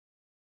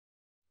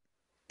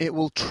It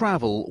will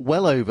travel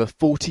well over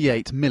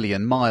 48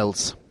 million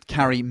miles,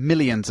 carry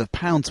millions of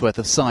pounds worth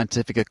of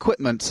scientific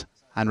equipment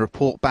and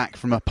report back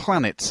from a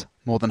planet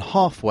more than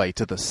halfway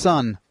to the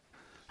sun.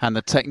 And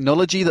the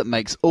technology that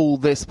makes all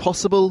this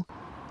possible,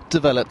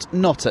 developed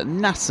not at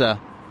NASA,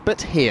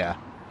 but here,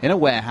 in a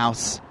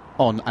warehouse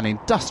on an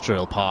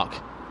industrial park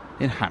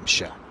in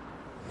Hampshire.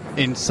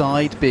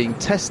 Inside, being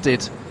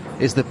tested,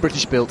 is the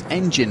British-built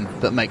engine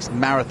that makes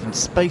marathon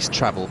space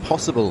travel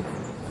possible.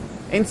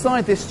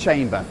 Inside this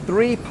chamber,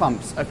 3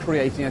 pumps are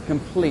creating a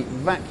complete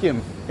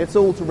vacuum. It's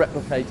all to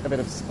replicate a bit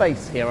of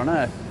space here on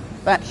Earth.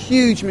 That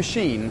huge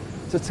machine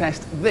to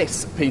test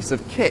this piece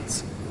of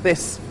kit,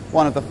 this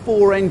one of the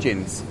 4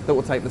 engines that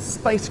will take the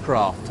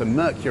spacecraft to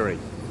Mercury.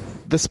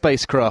 The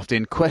spacecraft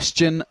in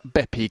question,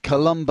 Bepi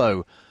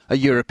Colombo, a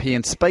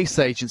European Space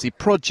Agency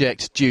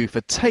project due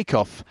for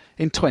takeoff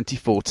in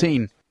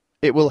 2014.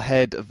 It will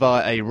head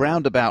via a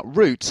roundabout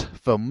route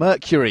for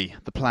Mercury,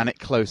 the planet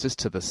closest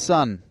to the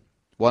Sun.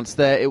 Once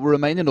there, it will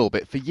remain in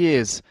orbit for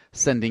years,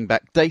 sending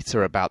back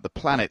data about the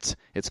planet,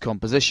 its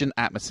composition,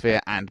 atmosphere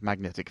and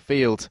magnetic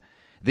field.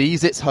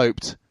 These, it's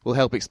hoped, will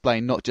help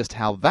explain not just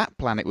how that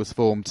planet was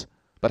formed,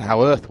 but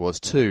how Earth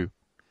was too.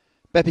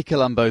 Bepi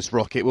Colombo's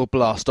rocket will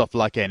blast off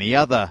like any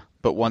other,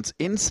 but once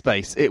in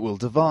space it will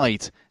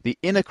divide, the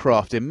inner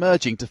craft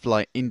emerging to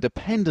fly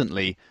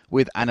independently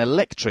with an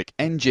electric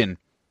engine.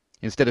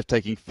 Instead of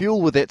taking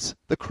fuel with it,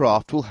 the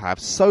craft will have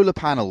solar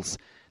panels.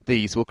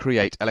 These will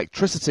create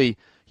electricity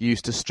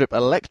used to strip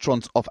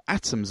electrons off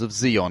atoms of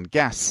xenon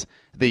gas.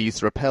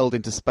 These repelled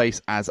into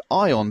space as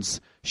ions,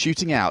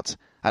 shooting out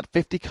at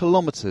 50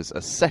 kilometers a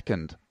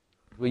second.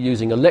 We're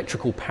using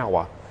electrical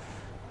power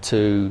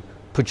to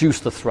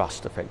produce the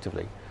thrust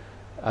effectively,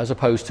 as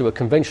opposed to a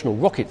conventional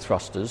rocket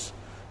thrusters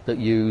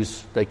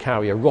they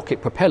carry a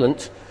rocket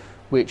propellant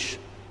which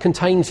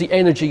contains the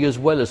energy as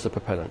well as the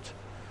propellant.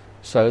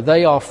 So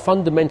they are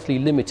fundamentally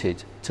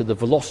limited to the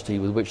velocity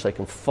with which they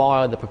can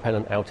fire the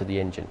propellant out of the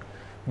engine.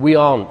 We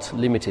aren't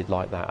limited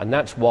like that, and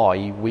that's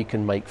why we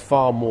can make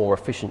far more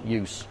efficient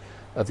use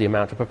of the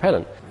amount of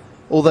propellant.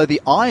 Although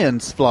the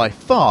ions fly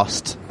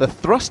fast, the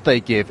thrust they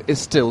give is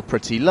still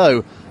pretty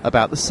low,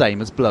 about the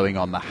same as blowing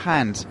on the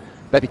hand.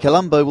 Bepi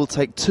Colombo will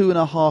take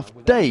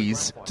 2.5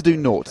 days to do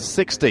 0 to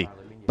 60.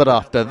 But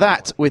after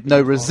that, with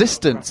no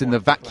resistance in the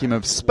vacuum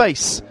of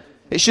space,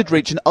 it should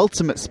reach an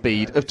ultimate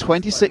speed of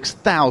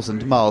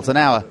 26,000 miles an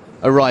hour,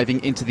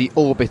 arriving into the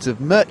orbit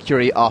of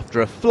Mercury after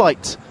a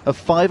flight of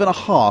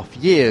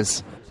 5.5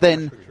 years.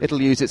 Then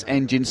it'll use its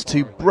engines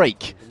to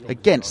brake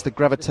against the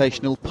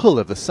gravitational pull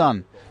of the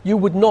Sun. You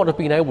would not have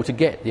been able to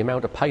get the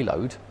amount of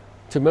payload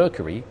to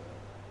Mercury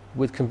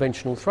with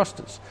conventional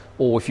thrusters.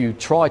 Or if you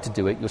tried to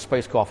do it, your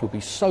spacecraft would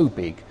be so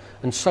big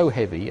and so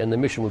heavy and the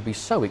mission would be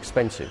so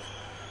expensive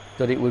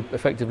that it would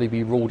effectively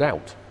be ruled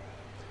out.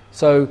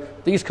 So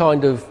this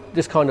kind of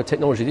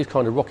technology, these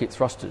kind of rocket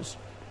thrusters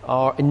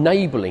are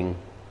enabling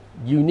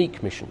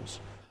unique missions.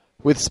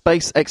 With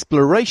space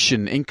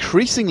exploration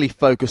increasingly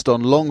focused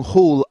on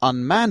long-haul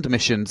unmanned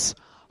missions,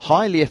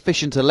 highly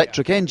efficient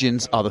electric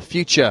engines are the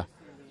future.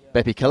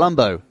 Bepi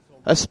Colombo,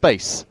 a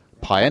space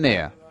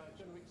pioneer.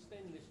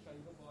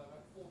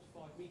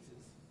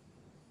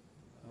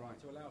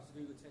 To allow us to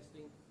do the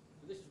testing.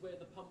 This is where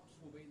the pumps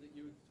will be that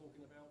you were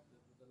talking about.